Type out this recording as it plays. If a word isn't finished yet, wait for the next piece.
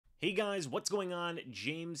Hey guys, what's going on?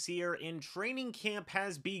 James here, and training camp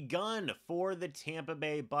has begun for the Tampa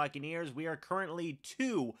Bay Buccaneers. We are currently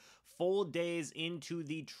 2 full days into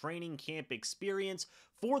the training camp experience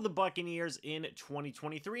for the Buccaneers in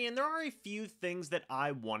 2023, and there are a few things that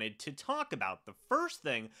I wanted to talk about. The first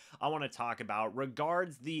thing I want to talk about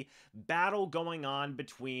regards the battle going on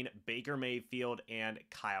between Baker Mayfield and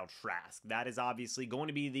Kyle Trask. That is obviously going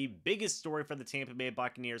to be the biggest story for the Tampa Bay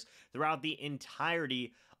Buccaneers throughout the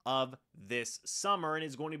entirety of this summer, and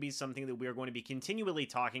is going to be something that we are going to be continually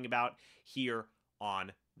talking about here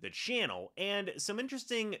on the channel. And some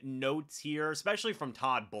interesting notes here, especially from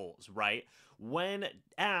Todd Bowles, right? When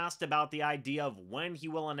asked about the idea of when he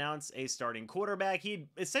will announce a starting quarterback, he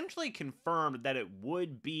essentially confirmed that it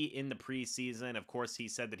would be in the preseason. Of course, he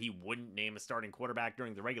said that he wouldn't name a starting quarterback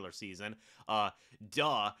during the regular season.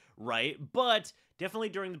 Right? But definitely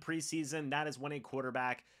during the preseason, that is when a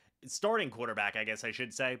starting quarterback, I guess I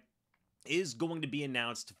should say, is going to be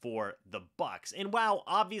announced for the Bucs. And while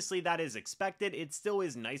obviously that is expected, it still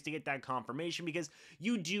is nice to get that confirmation, because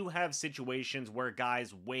you do have situations where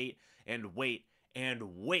guys wait and wait and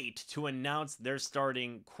wait to announce their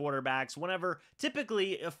starting quarterbacks whenever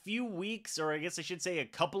typically a few weeks, or I guess I should say a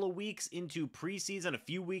couple of weeks into preseason, a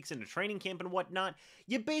few weeks into training camp and whatnot,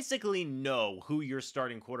 you basically know who your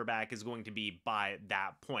starting quarterback is going to be by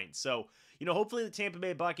that point. So, hopefully the Tampa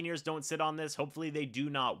Bay Buccaneers don't sit on this. Hopefully they do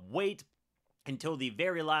not wait until the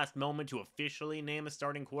very last moment to officially name a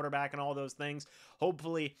starting quarterback and all those things.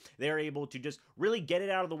 Hopefully they're able to just really get it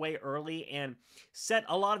out of the way early and set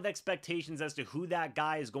a lot of expectations as to who that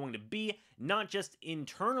guy is going to be, not just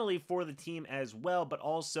internally for the team as well, but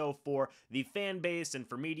also for the fan base and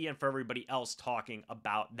for media and for everybody else talking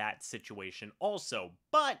about that situation also.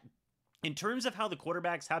 But in terms of how the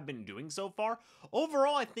quarterbacks have been doing so far,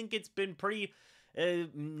 overall, I think it's been pretty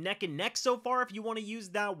neck and neck so far, if you want to use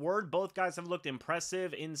that word. Both guys have looked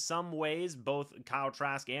impressive in some ways, both Kyle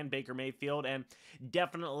Trask and Baker Mayfield, and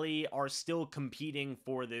definitely are still competing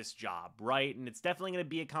for this job, right? And it's definitely going to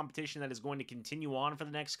be a competition that is going to continue on for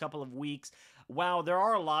the next couple of weeks. Wow, there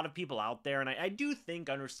are a lot of people out there, and I do think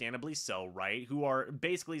understandably so, right, who are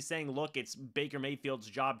basically saying, look, it's Baker Mayfield's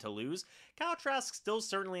job to lose. Kyle Trask still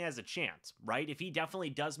certainly has a chance, right? If he definitely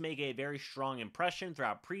does make a very strong impression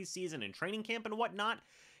throughout preseason and training camp and whatnot,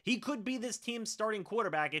 he could be this team's starting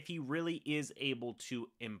quarterback if he really is able to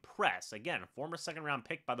impress. Again, a former second-round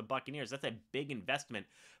pick by the Buccaneers. That's a big investment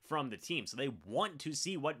from the team. So they want to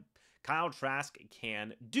see what Kyle Trask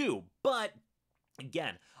can do. But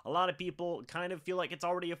again, a lot of people kind of feel like it's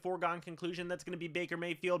already a foregone conclusion that's going to be Baker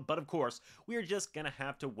Mayfield, but of course, we're just going to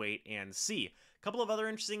have to wait and see. A couple of other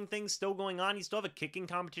interesting things still going on. You still have a kicking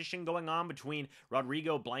competition going on between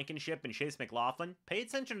Rodrigo Blankenship and Chase McLaughlin. Pay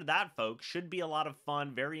attention to that, folks. Should be a lot of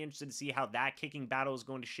fun. Very interested to see how that kicking battle is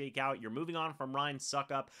going to shake out. You're moving on from Ryan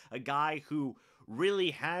Suckup, a guy who really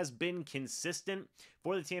has been consistent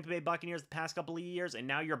for the Tampa Bay Buccaneers the past couple of years, and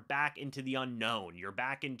now you're back into the unknown. You're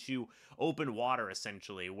back into open water,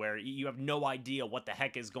 essentially, where you have no idea what the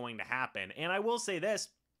heck is going to happen. And I will say this,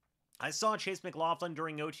 I saw Chase McLaughlin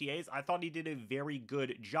during OTAs. I thought he did a very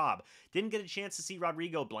good job. Didn't get a chance to see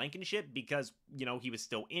Rodrigo Blankenship because, he was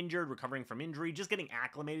still injured, recovering from injury, just getting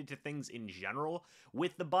acclimated to things in general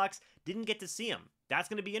with the Bucs. Didn't get to see him. That's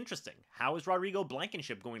going to be interesting. How is Rodrigo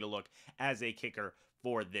Blankenship going to look as a kicker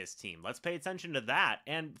for this team? Let's pay attention to that.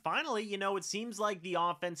 And finally, it seems like the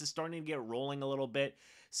offense is starting to get rolling a little bit.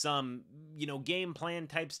 Some, game plan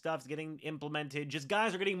type stuff's getting implemented. Just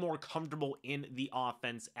guys are getting more comfortable in the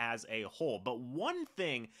offense as a whole. But one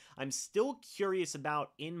thing I'm still curious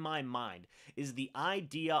about in my mind is the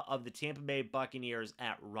idea of the Tampa Bay Buccaneers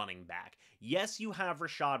at running back. Yes, you have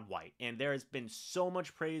Rachaad White, and there has been so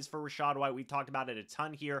much praise for Rachaad White. We talked about it a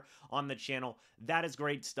ton here on the channel. That is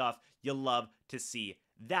great stuff. You love to see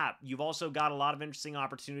that. You've also got a lot of interesting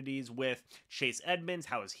opportunities with Chase Edmonds.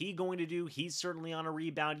 How is he going to do? He's certainly on a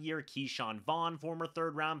rebound year. Keyshawn Vaughn, former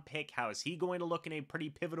third-round pick. How is he going to look in a pretty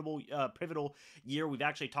pivotal year? We've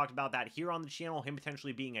actually talked about that here on the channel, him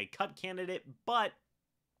potentially being a cut candidate, but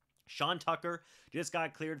Sean Tucker just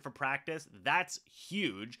got cleared for practice. That's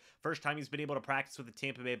huge. First time he's been able to practice with the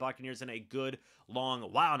Tampa Bay Buccaneers in a good long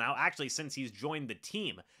while now. Actually, since he's joined the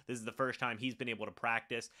team, this is the first time he's been able to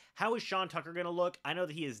practice. How is Sean Tucker going to look? I know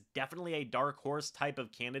that he is definitely a dark horse type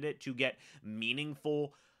of candidate to get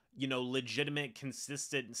meaningful, legitimate,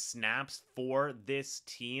 consistent snaps for this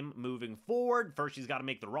team moving forward. First, he's got to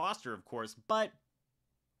make the roster, of course, but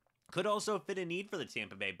could also fit a need for the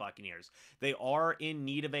Tampa Bay Buccaneers. They are in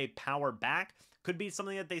need of a power back. Could be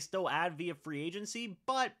something that they still add via free agency,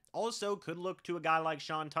 but also could look to a guy like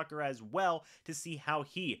Sean Tucker as well to see how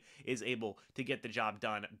he is able to get the job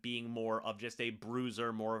done, being more of just a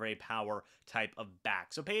bruiser, more of a power type of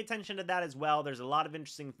back. So pay attention to that as well. There's a lot of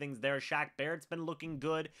interesting things there. Shaq Barrett's been looking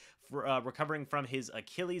good for recovering from his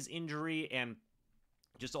Achilles injury, and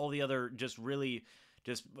just all the other just really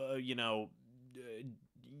just,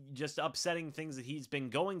 just upsetting things that he's been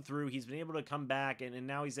going through. He's been able to come back, and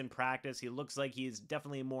now he's in practice. He looks like he's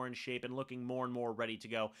definitely more in shape and looking more and more ready to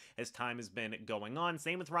go as time has been going on.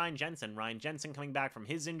 Same with Ryan Jensen. Ryan Jensen coming back from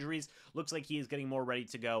his injuries looks like he is getting more ready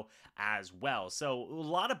to go as well. So a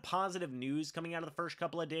lot of positive news coming out of the first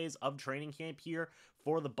couple of days of training camp here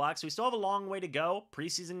for the Bucs. We still have a long way to go.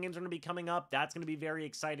 Preseason games are going to be coming up. That's going to be very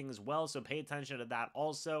exciting as well, so pay attention to that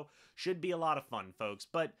also. Should be a lot of fun, folks.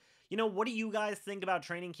 But what do you guys think about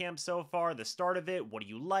training camp so far, the start of it? What do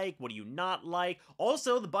you like? What do you not like?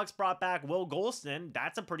 Also, the Bucs brought back Will Golston.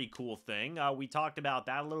 That's a pretty cool thing. We talked about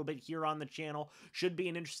that a little bit here on the channel. Should be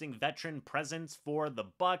an interesting veteran presence for the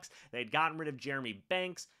Bucs. They'd gotten rid of Jeremy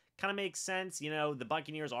Banks. Kind of makes sense. The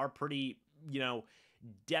Buccaneers are pretty,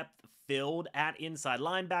 depth filled at inside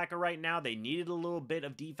linebacker right now. They needed a little bit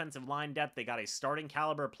of defensive line depth. They got a starting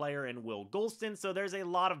caliber player in Will Golston, so there's a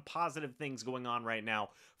lot of positive things going on right now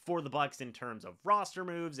for the Bucs in terms of roster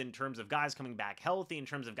moves, in terms of guys coming back healthy, in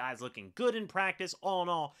terms of guys looking good in practice. All in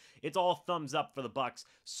all, it's all thumbs up for the Bucs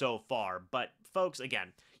so far. But folks,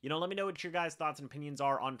 again, let me know what your guys' thoughts and opinions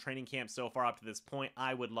are on training camp so far up to this point.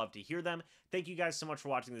 I would love to hear them. Thank you guys so much for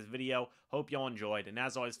watching this video. Hope y'all enjoyed. And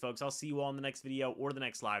as always, folks, I'll see you all in the next video or the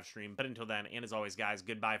next live stream. But until then, and as always, guys,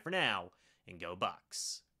 goodbye for now, and go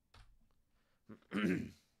Bucs.